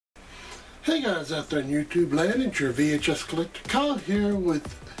Hey guys out there in YouTube land, it's your VHS collector Kyle here with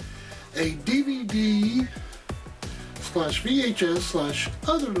a DVD slash VHS slash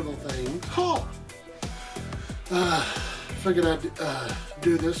other little things haul. Figured I'd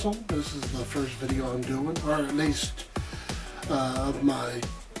do this one. This is the first video I'm doing, or at least of my,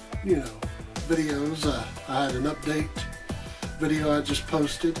 videos. I had an update video I just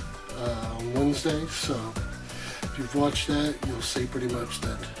posted on Wednesday, so if you've watched that, you'll see pretty much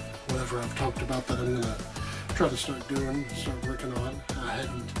that whatever I've talked about that I'm going to try to start doing, start working on. I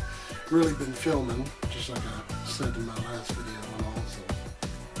hadn't really been filming, just like I said in my last video and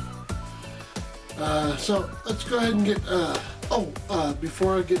all. So let's go ahead and get,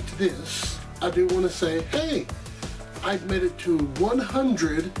 before I get to this, I do want to say, hey, I've made it to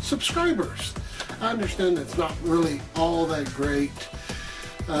 100 subscribers. I understand it's not really all that great.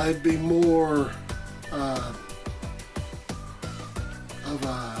 It'd be more of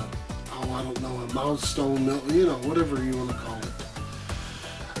a, I don't know, a milestone, whatever you want to call it.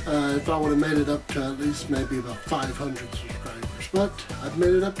 If I would have made it up to at least maybe about 500 subscribers. But I've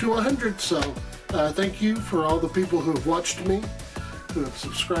made it up to 100, so thank you for all the people who have watched me, who have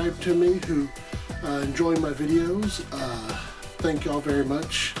subscribed to me, who enjoy my videos. Thank you all very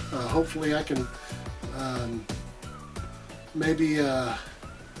much. Hopefully I can maybe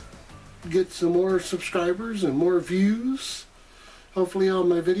get some more subscribers and more views, hopefully, on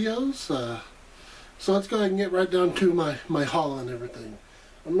my videos. So let's go ahead and get right down to my haul and everything.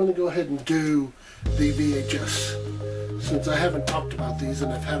 I'm going to go ahead and do the VHS, since I haven't talked about these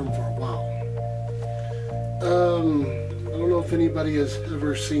and I've had them for a while. I don't know if anybody has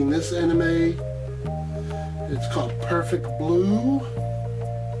ever seen this anime. It's called Perfect Blue.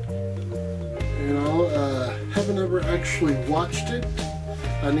 Haven't ever actually watched it.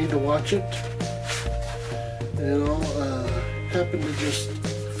 I need to watch it. Happened to just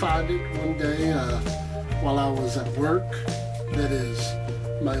find it one day while I was at work. That is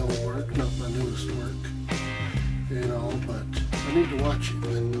my old work, not my newest work. But I need to watch it.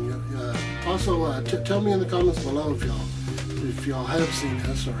 And also, tell me in the comments below if y'all have seen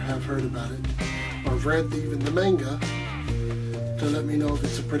this or have heard about it or have read even the manga, to let me know if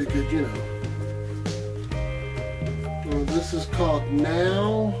it's a pretty good, This is called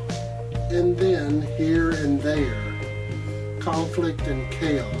Now and Then, Here and There. Conflict and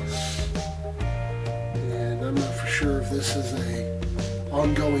Chaos. And I'm not for sure if this is a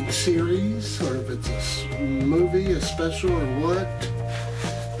ongoing series or if it's a movie, a special, or what.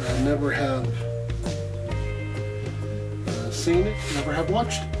 I never have seen it, never have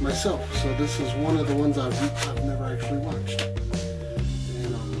watched it myself. So this is one of the ones I've never actually watched.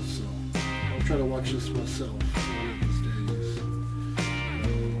 So I'll try to watch this myself one of these days.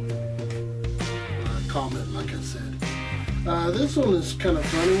 Comment, like I said. This one is kind of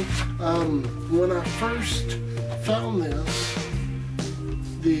funny. When I first found this,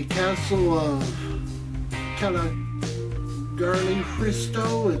 the castle of Cagliari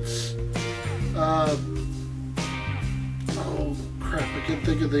Cristo, it's, oh crap, I can't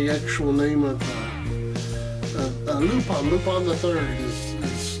think of the actual name of Lupin the Third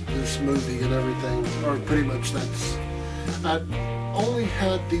is this movie and everything, or pretty much that's, I only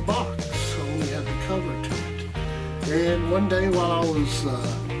had the box, only had the cover to it. And one day while I was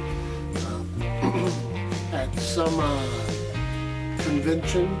at some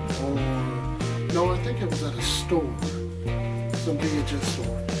convention, or no, I think it was at a store, some VHS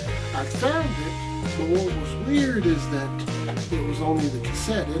store, I found it, but what was weird is that it was only the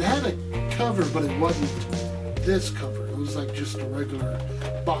cassette. It had a cover, but it wasn't this cover. It was like just a regular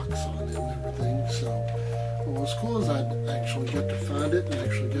box on it and everything. So what was cool is I'd actually get to find it and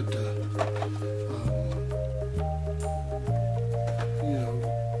actually get to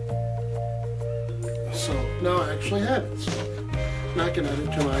so now I actually have it, so now I can add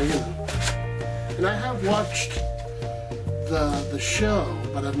it to my, and I have watched the show,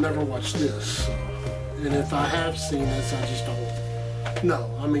 but I've never watched this, so, and if I have seen this, I just don't know,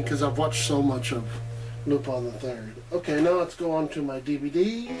 because I've watched so much of Lupin the Third. Okay, now let's go on to my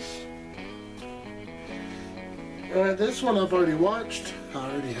DVDs. This one I've already watched. I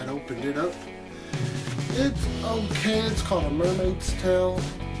already had opened it up. It's okay. It's called A Mermaid's Tale.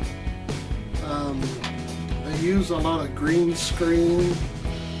 They use a lot of green screen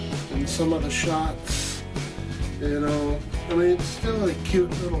in some of the shots. It's still a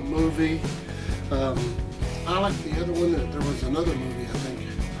cute little movie. I like the other one. There was another movie, I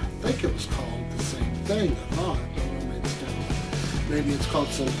think it was called the same thing. I thought, A Mermaid's Tale. Maybe it's called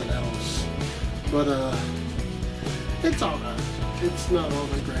something else. But it's alright. It's not all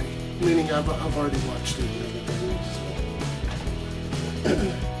that great. Meaning I've already watched it and everything.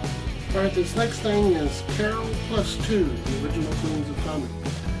 So. Alright, this next thing is Carol Plus 2, the original Queens of Comedy.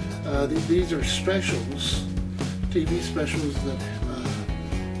 These are specials, TV specials that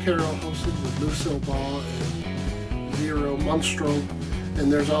Carol hosted with Lucille Ball and Zero Monstro. And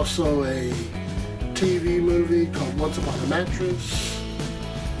there's also a TV movie called Once Upon a Mattress.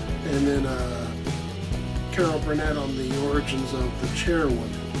 And then Carol Burnett on the origins of the Chairwoman,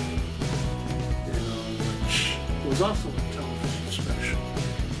 which was also a television special.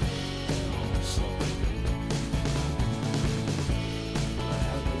 So I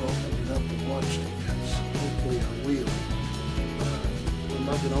haven't opened it up and watched it yet, so hopefully I will. I'm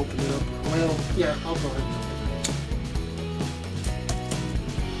not going to open it up. Well, yeah, I'll go ahead and open it up.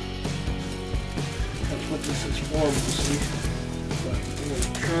 That's what this is for, mostly. But I'm going to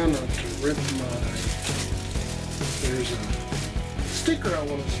try not to rip my... There's a sticker I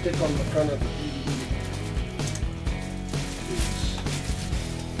want to stick on the front of the DVD.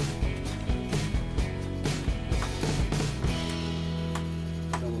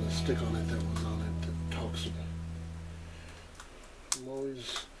 I want to stick on it that was on it that talks about.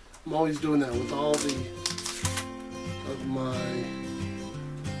 I'm always doing that with all of my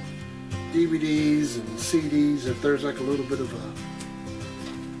DVDs and CDs. If there's like a little bit of a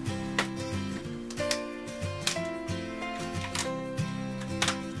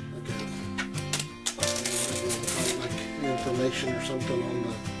information or something on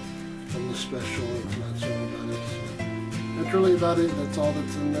the special, it's not sure about it. So that's really about it. That's all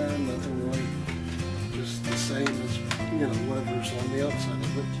that's in there. Nothing really, just the same as whatever's on the outside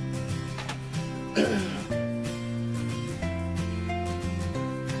of it.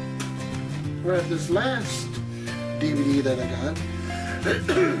 Alright, this last DVD that I got,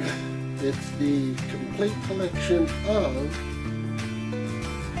 it's the complete collection of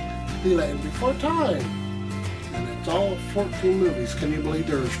The Land Before Time. And it's all 14 movies. Can you believe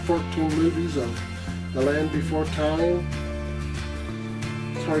there's 14 movies of The Land Before Time?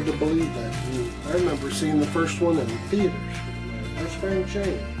 It's hard to believe that. I remember seeing the first one in theaters with my best friend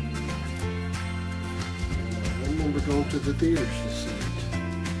Shane. I remember going to the theaters to see it.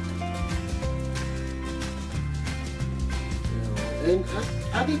 And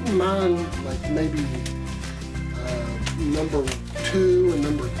I didn't mind, like, maybe number 2 and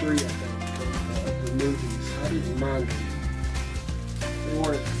number 3, I think, of the movies. I didn't mind them. They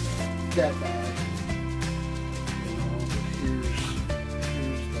weren't that bad. Here's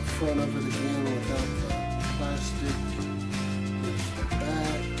the front of it again without the plastic. Here's the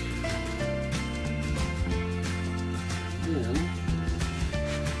back. Then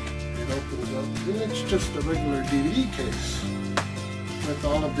it opens up, and it's just a regular DVD case with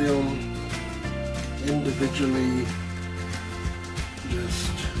all of them individually,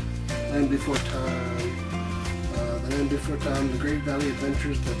 just Land Before Time, The Land Before Time, The Great Valley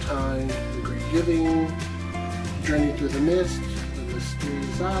Adventures, The Time, The Great Giving, Journey Through the Mist, The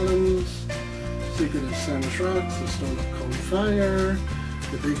Mysterious Islands, Secret of Samus Rocks, The Stone of Cold Fire,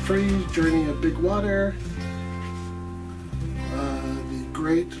 The Big Freeze, Journey of Big Water, The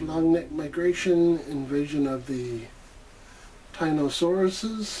Great Long Neck Migration, Invasion of the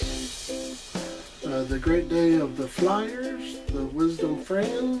Tynosauruses, The Great Day of the Flyers, The Wisdom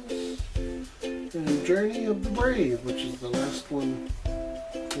Friends, and Journey of the Brave, which is the last one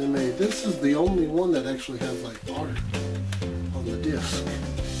they made. This is the only one that actually has like art on the disc.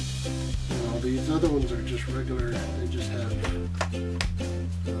 All these other ones are just regular, they just have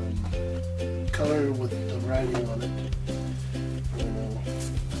color with the writing on it.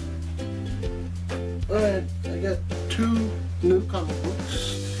 Alright, I got 2 new comic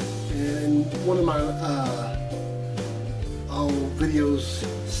books, and one of my videos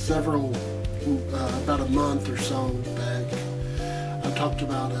about a month or so back, I talked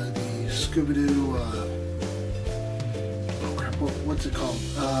about the Scooby-Doo, oh crap, what's it called?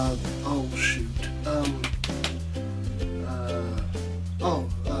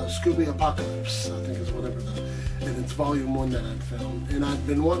 Scooby Apocalypse, I think is whatever and it's volume 1 that I'd found. And I'd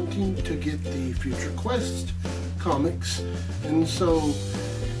been wanting to get the Future Quest comics, and so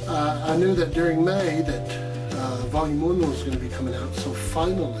I knew that during May that volume 1 was going to be coming out, so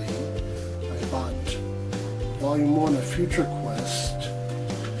finally I bought volume 1 of Future Quest,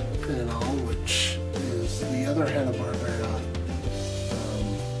 which is the other Hanna-Barbera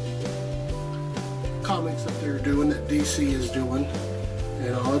comics that they're doing, that DC is doing.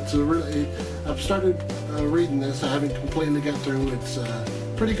 It's a really, I've started reading this. I haven't completely got through. It's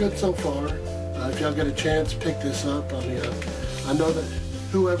pretty good so far. If y'all get a chance, pick this up. I mean, I know that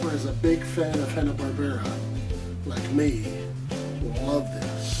whoever is a big fan of Hanna-Barbera, like me, will love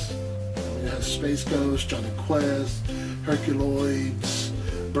this. I mean, it has Space Ghost, Johnny Quest, Herculoids,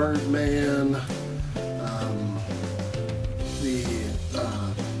 Birdman, the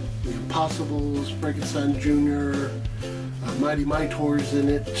Impossibles, Frankenstein Jr., Mighty Mightor's in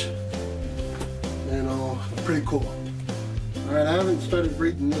it. You know, pretty cool. Alright, I haven't started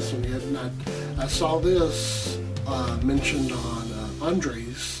reading this one yet, and I saw this mentioned on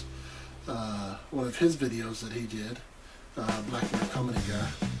Andre's, one of his videos that he did, Black Man Comedy Guy.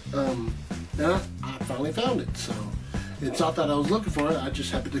 And I finally found it, so it's not that I was looking for it, I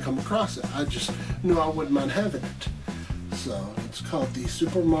just happened to come across it. I just knew I wouldn't mind having it. So it's called the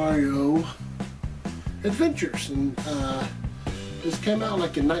Super Mario Adventures, and this came out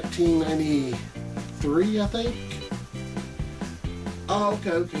like in 1993, I think. Oh,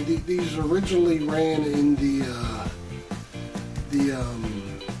 okay. These originally ran in the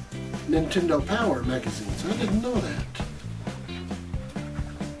Nintendo Power magazines. I didn't know that.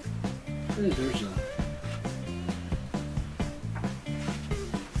 Hey, there's a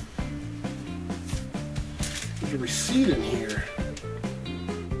receipt in here.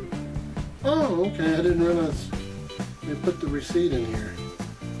 Oh, okay. I didn't realize they put the receipt in here.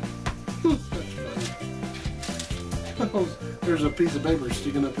 That's funny. There's a piece of paper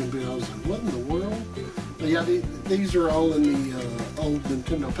sticking up in here. I was like, what in the world? But yeah, these are all in the old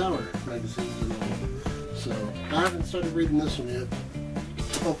Nintendo Power magazines and all. So I haven't started reading this one yet.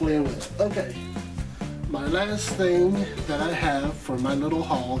 Hopefully I will. Okay. My last thing that I have for my little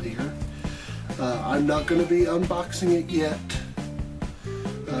haul here. I'm not going to be unboxing it yet,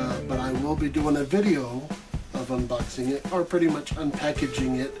 but I will be doing a video of unboxing it, or pretty much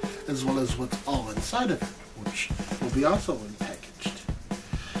unpackaging it, as well as what's all inside of it, which will be also unpackaged.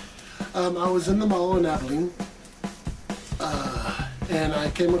 I was in the mall in Abilene, and I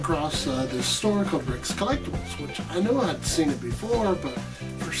came across this store called Rick's Collectibles, which I know I'd seen it before, but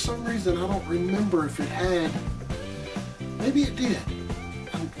for some reason I don't remember if it had. Maybe it did.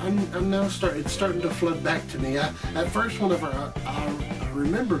 I'm now it's starting to flood back to me. At first, whenever I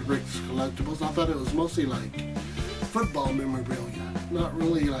remembered Rick's Collectibles, I thought it was mostly like football memorabilia, not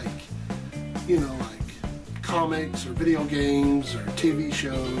really like, you know, like comics or video games or TV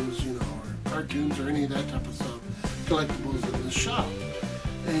shows, you know, or cartoons or any of that type of stuff, collectibles in the shop.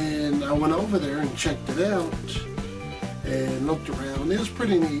 And I went over there and checked it out and looked around. It was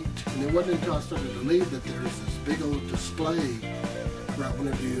pretty neat, and it wasn't until I started to leave that there was this big old display right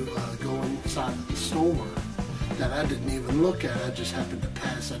whenever you go inside of the store that I didn't even look at. I just happened to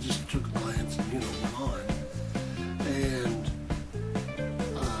pass. I just took a glance and, you know, went on. And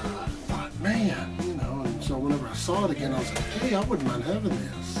thought, man, you know, and so whenever I saw it again, I was like, hey, I wouldn't mind having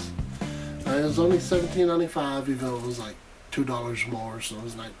this. It was only $17.95, even though it was like $2 more, so it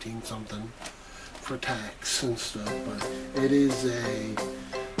was 19 something for tax and stuff. But it is a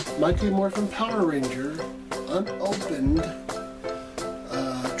Mighty Morphin Power Ranger unopened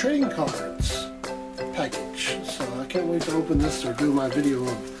trading cards package. So I can't wait to open this or do my video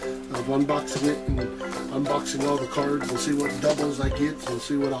of unboxing it and unboxing all the cards and see what doubles I get and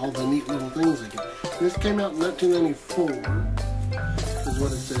see what all the neat little things I get. This came out in 1994 is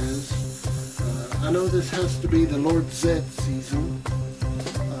what it says. I know this has to be the Lord Zed season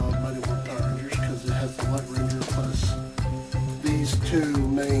of Mighty Morphin Power Rangers because it has the White Ranger plus these two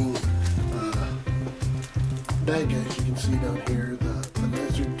main bad guys you can see down here, the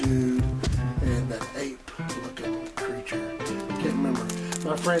lizard dude and that ape looking creature. I can't remember.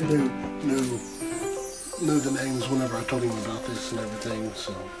 My friend knew the names whenever I told him about this and everything,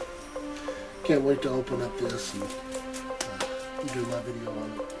 so can't wait to open up this and do my video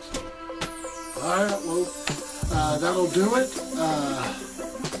on it. So. Alright, well, that'll do it.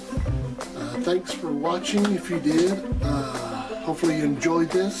 Thanks for watching if you did. Hopefully you enjoyed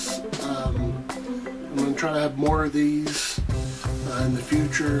this. I'm going to try to have more of these in the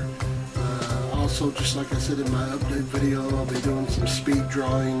future. Also, just like I said in my update video, I'll be doing some speed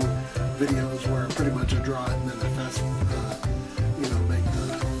drawing videos where pretty much I draw it and then I fast, you know, make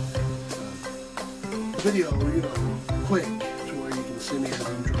the video, you know, quick to where you can see me as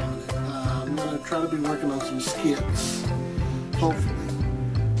I'm drawing it. I'm going to try to be working on some skits, hopefully,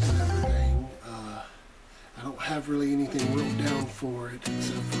 and everything. I don't have really anything wrote down for it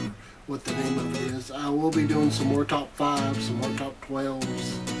except for what the name of it is. I will be doing some more top 5s, some more top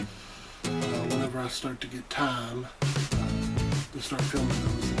 12s whenever I start to get time to start filming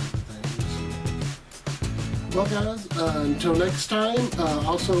those and everything. So. Well guys, until next time,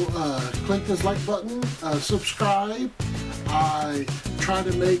 also click this like button, subscribe. I try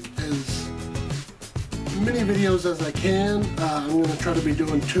to make as many videos as I can. I'm going to try to be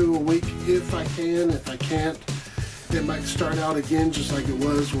doing 2 a week if I can. If I can't, it might start out again just like it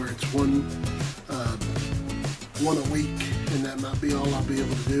was where it's one a week and that might be all I'll be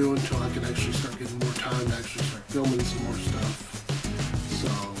able to do until I can actually start getting more time to actually start filming some more stuff.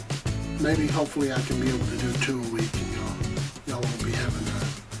 So maybe, hopefully, I can be able to do 2 a week, and y'all won't be having that.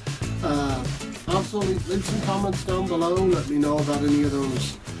 Also, leave some comments down below. Let me know about any of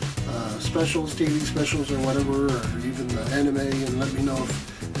those specials, TV specials or whatever, or even the anime, and let me know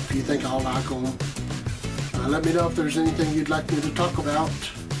if you think I'll like them. Let me know if there's anything you'd like me to talk about.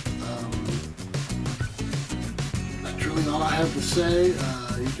 That's really all I have to say.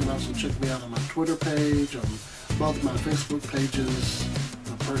 You can also check me out on my Twitter page, on both my Facebook pages,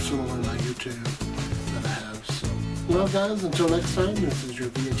 my personal and my YouTube that I have. So, well guys, until next time, this is your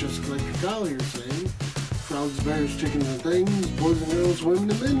VHS collector Kyle here saying, frogs, bears, chickens and things, boys and girls, women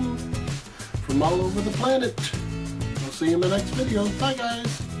and men, from all over the planet. I'll see you in my next video. Bye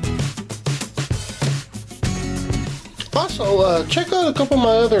guys. Also, check out a couple of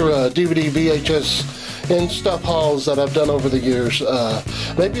my other DVD, VHS, and stuff hauls that I've done over the years.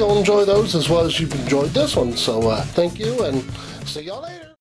 Maybe you'll enjoy those as well as you've enjoyed this one. So, thank you, and see y'all later.